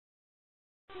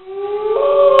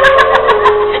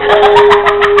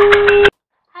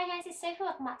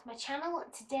back to my channel.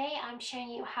 Today I'm showing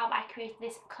you how I create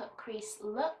this cut crease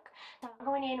look. So I'm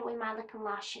going in with my Lick and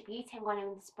Lash Beauty. I'm going in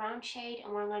with this brown shade,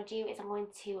 and what I'm going to do is I'm going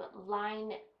to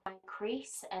line my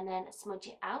crease and then smudge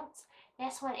it out.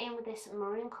 Next, went in with this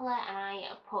maroon colour and I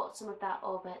put some of that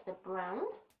over the brown.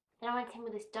 Then I went in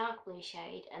with this dark blue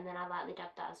shade and then I lightly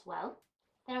dabbed that as well.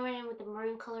 Then I went in with the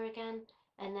maroon colour again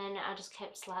and then I just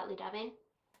kept slightly dabbing.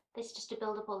 This is just to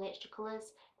build up all the extra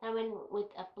colours. Then I went with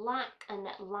a black and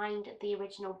lined the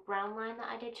original brown line that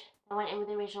I did. I went in with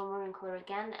the original maroon colour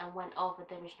again and went over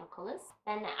the original colours.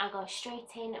 Then I go straight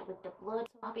in with the blood.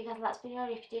 So I hope you guys like this video.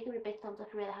 If you did, give it a big thumbs up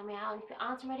if you really help me out. And if you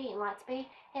aren't already and like to be,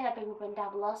 hit that big red button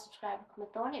down below, subscribe, become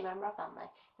a thorny member of our family.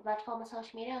 If you'd like to follow my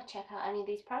social media, check out any of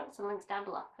these products and links down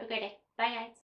below. Have a great day. Bye guys.